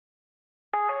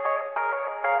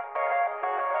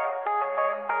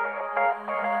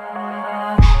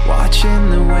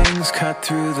wings cut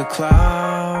through the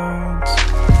clouds,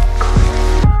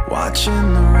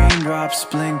 watching the raindrops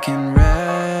blinking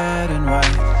red and white,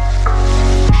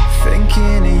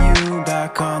 thinking of you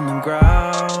back on the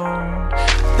ground,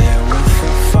 there with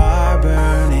the fire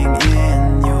burning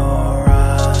in your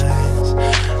eyes.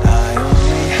 I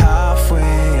only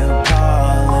halfway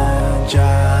apologize,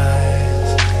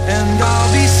 and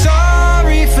I'll be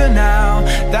sorry for now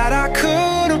that I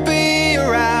couldn't be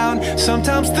around.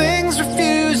 Sometimes things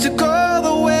refuse to go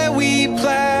the way we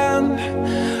planned.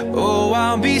 Oh,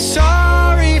 I'll be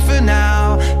sorry for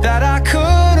now that I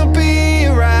couldn't be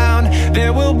around.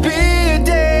 There will be a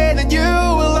day that you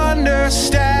will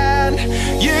understand.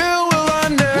 You will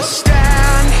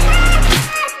understand.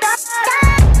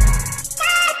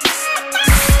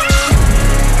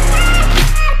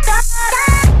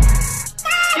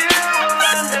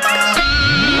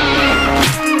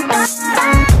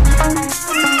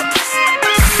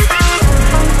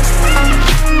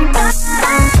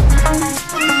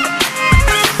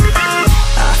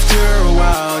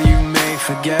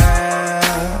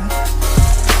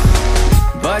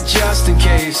 But just in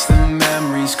case the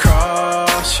memories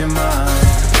cross your mind,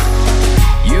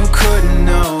 you couldn't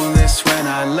know this when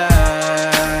I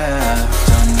left.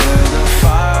 Under the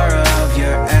fire of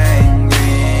your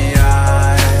angry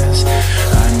eyes,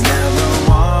 I never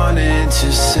wanted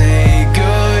to say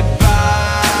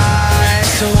goodbye.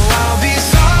 So I'll be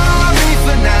sorry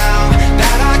for now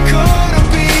that I couldn't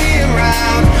be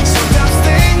around. Sometimes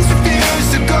things refuse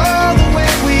to go the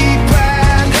way we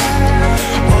planned.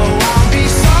 Oh, I'll be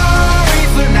sorry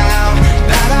for now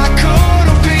that I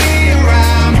couldn't be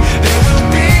around. There will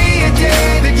be a day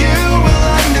that you will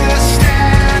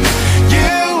understand.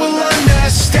 You will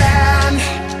understand.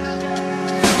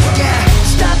 Yeah,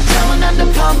 stop telling them to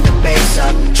pump the bass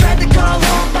up. Tried to call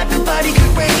home, but nobody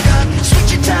could wake up.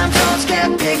 Switching time zones,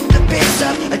 can't pick the pace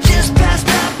up. I just passed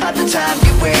out by the time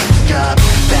you wake up.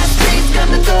 Fast pace come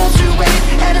to those who wait,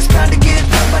 and it's bound to give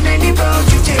up on any road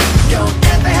you take. Don't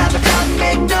ever have a doubt,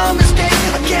 make no mistake.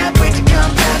 I can't wait to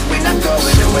come back when I'm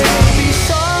going away. I'll be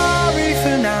sorry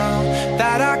for now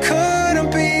that I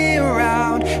couldn't be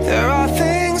around. There are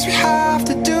things we have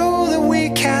to do that we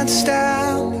can't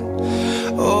stand.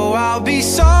 Oh, I'll be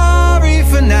sorry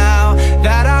for now